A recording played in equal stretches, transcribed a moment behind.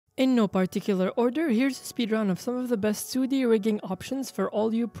In no particular order, here's a speedrun of some of the best 2D rigging options for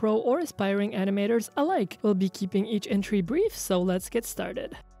all you pro or aspiring animators alike. We'll be keeping each entry brief, so let's get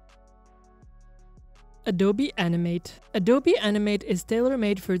started. Adobe Animate. Adobe Animate is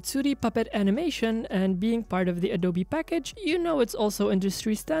tailor-made for 2D puppet animation, and being part of the Adobe package, you know it's also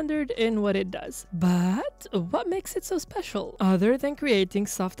industry standard in what it does. But what makes it so special? Other than creating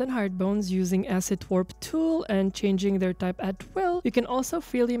soft and hard bones using Asset Warp tool and changing their type at will, you can also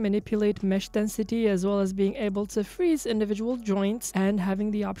freely manipulate mesh density as well as being able to freeze individual joints and having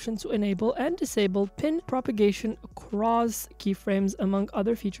the option to enable and disable pin propagation across keyframes, among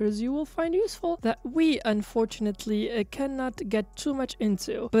other features you will find useful that we unfortunately cannot get too much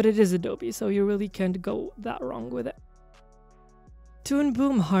into, but it is Adobe, so you really can't go that wrong with it. Toon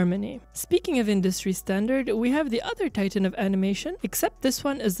Boom Harmony. Speaking of industry standard, we have the other titan of animation, except this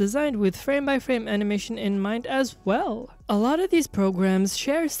one is designed with frame-by-frame animation in mind as well. A lot of these programs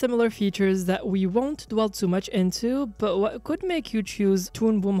share similar features that we won't dwell too much into, but what could make you choose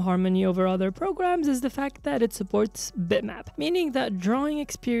Toon Boom Harmony over other programs is the fact that it supports bitmap, meaning that drawing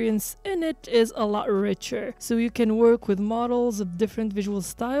experience in it is a lot richer, so you can work with models of different visual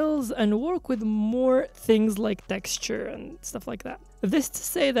styles and work with more things like texture and stuff like that. This to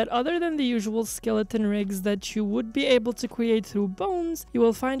say that other than the usual skeleton rigs that you would be able to create through bones, you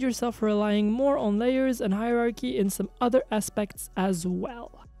will find yourself relying more on layers and hierarchy in some other aspects as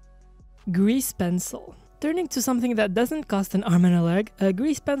well. Grease Pencil. Turning to something that doesn't cost an arm and a leg, a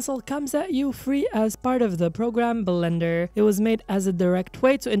grease pencil comes at you free as part of the program Blender. It was made as a direct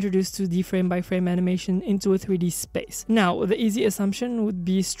way to introduce 2D frame-by-frame animation into a 3D space. Now, the easy assumption would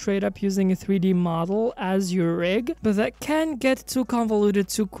be straight up using a 3D model as your rig, but that can get too convoluted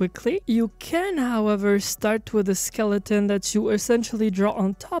too quickly. You can, however, start with a skeleton that you essentially draw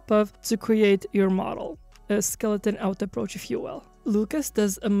on top of to create your model. A skeleton out approach, if you will. Lucas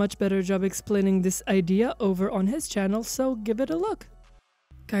does a much better job explaining this idea over on his channel, so give it a look.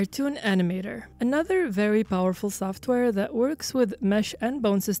 Cartoon Animator. Another very powerful software that works with mesh and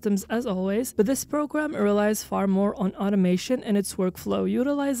bone systems as always, but this program relies far more on automation in its workflow,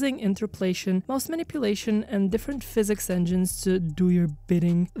 utilizing interpolation, mouse manipulation, and different physics engines to do your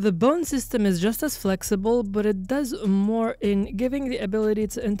bidding. The bone system is just as flexible, but it does more in giving the ability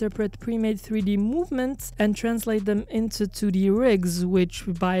to interpret pre-made 3D movements and translate them into 2D rigs, which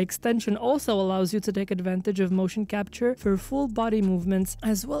by extension also allows you to take advantage of motion capture for full body movements,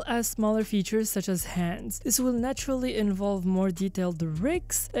 as well as smaller features such as hands. This will naturally involve more detailed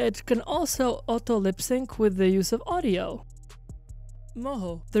rigs. It can also auto lip sync with the use of audio.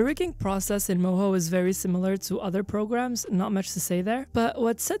 Moho. The rigging process in Moho is very similar to other programs, not much to say there, but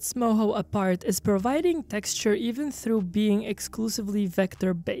what sets Moho apart is providing texture even through being exclusively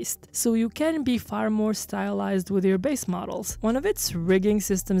vector-based, so you can be far more stylized with your base models. One of its rigging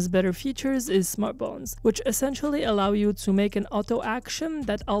system's better features is Smart Bones, which essentially allow you to make an auto action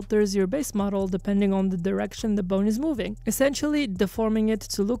that alters your base model depending on the direction the bone is moving, essentially deforming it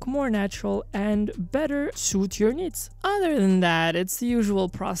to look more natural and better suit your needs. Other than that, it's the usual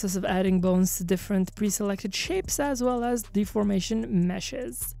process of adding bones to different pre-selected shapes as well as deformation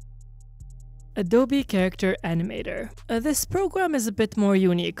meshes. Adobe Character Animator. This program is a bit more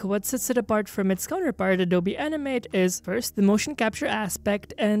unique. What sets it apart from its counterpart, Adobe Animate, is first, the motion capture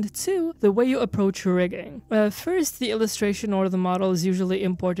aspect, and two, the way you approach rigging. First, the illustration or the model is usually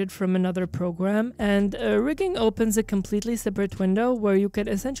imported from another program, and rigging opens a completely separate window where you can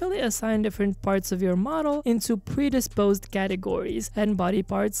essentially assign different parts of your model into predisposed categories and body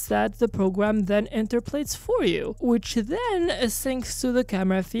parts that the program then interpolates for you, which then syncs to the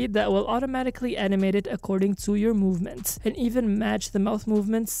camera feed that will automatically animate it according to your movements, and even match the mouth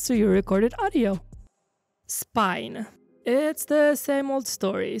movements to your recorded audio. Spine. It's the same old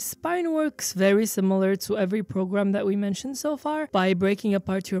story. Spine works very similar to every program that we mentioned so far by breaking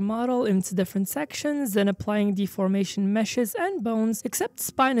apart your model into different sections and applying deformation meshes and bones, except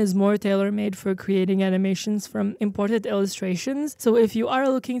Spine is more tailor-made for creating animations from imported illustrations, so if you are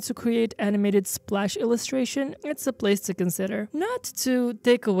looking to create animated splash illustration, it's a place to consider. Not to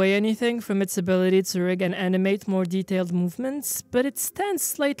take away anything from its ability to rig and animate more detailed movements, but it stands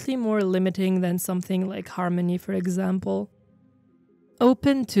slightly more limiting than something like Harmony, for example.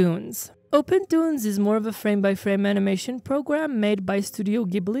 Opentoonz. Opentoonz is more of a frame-by-frame animation program made by Studio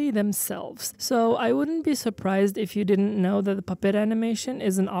Ghibli themselves, so I wouldn't be surprised if you didn't know that the puppet animation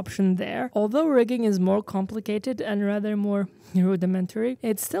is an option there. Although rigging is more complicated and rather more rudimentary,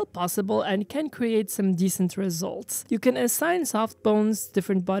 it's still possible and can create some decent results. You can assign soft bones,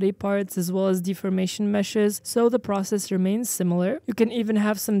 different body parts, as well as deformation meshes, so the process remains similar. You can even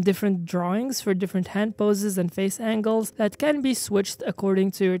have some different drawings for different hand poses and face angles that can be switched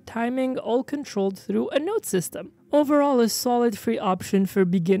according to your timing, all controlled through a node system. Overall, a solid free option for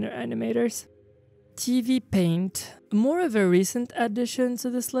beginner animators. TV Paint. More of a recent addition to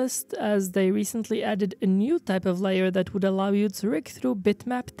this list, as they recently added a new type of layer that would allow you to rig through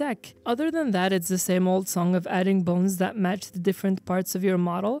bitmap tech. Other than that, it's the same old song of adding bones that match the different parts of your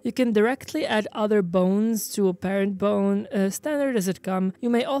model. You can directly add other bones to a parent bone, standard as it comes. You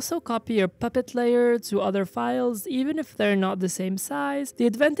may also copy your puppet layer to other files, even if they're not the same size. The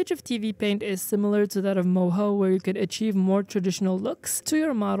advantage of TV Paint is similar to that of Moho, where you can achieve more traditional looks to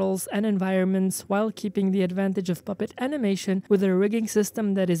your models and environments while keeping the advantage of puppet animation with a rigging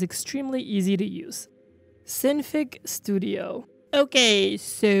system that is extremely easy to use. Synfig Studio. Okay,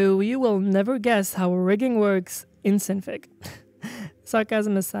 so you will never guess how rigging works in Synfig.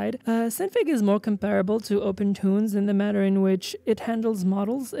 Sarcasm aside, Synfig is more comparable to Opentoonz in the manner in which it handles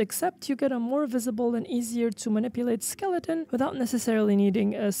models, except you get a more visible and easier to manipulate skeleton without necessarily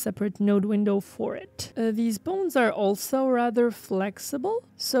needing a separate node window for it. These bones are also rather flexible,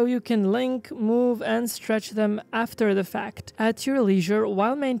 so you can link, move, and stretch them after the fact, at your leisure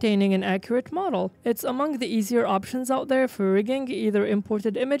while maintaining an accurate model. It's among the easier options out there for rigging either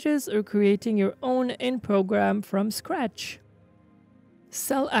imported images or creating your own in-program from scratch.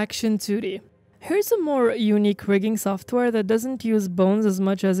 CelAction 2D. Here's a more unique rigging software that doesn't use bones as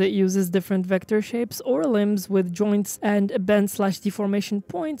much as it uses different vector shapes or limbs with joints and bend/deformation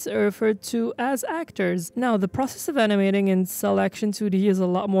points referred to as actors. Now, the process of animating in CelAction 2D is a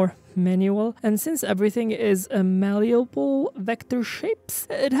lot more manual, and since everything is malleable vector shapes,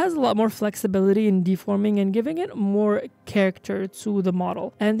 it has a lot more flexibility in deforming and giving it more character to the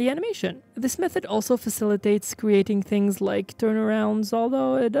model and the animation. This method also facilitates creating things like turnarounds,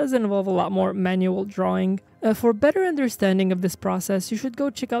 although it does involve a lot more manual drawing. For better understanding of this process, you should go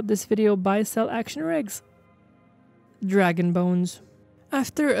check out this video by CelAction Rigs. DragonBones.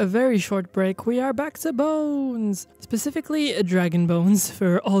 After a very short break, we are back to bones! Specifically, DragonBones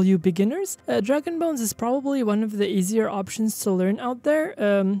for all you beginners. DragonBones is probably one of the easier options to learn out there,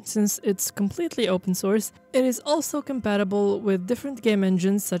 since it's completely open source. It is also compatible with different game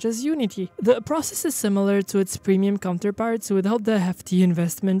engines such as Unity. The process is similar to its premium counterparts without the hefty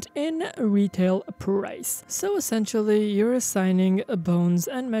investment in retail price. So essentially, you're assigning bones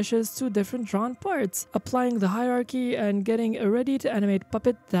and meshes to different drawn parts, applying the hierarchy and getting a ready-to-animate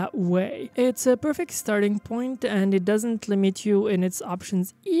puppet that way. It's a perfect starting point, and it doesn't limit you in its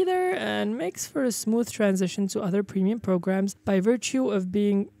options either, and makes for a smooth transition to other premium programs by virtue of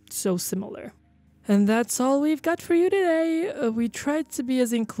being so similar. And that's all we've got for you today. We tried to be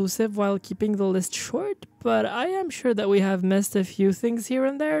as inclusive while keeping the list short, but I am sure that we have missed a few things here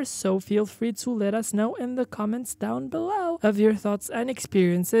and there, so feel free to let us know in the comments down below of your thoughts and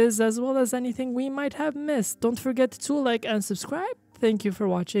experiences, as well as anything we might have missed. Don't forget to like and subscribe. Thank you for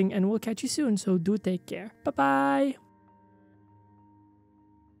watching, and we'll catch you soon, so do take care. Bye-bye!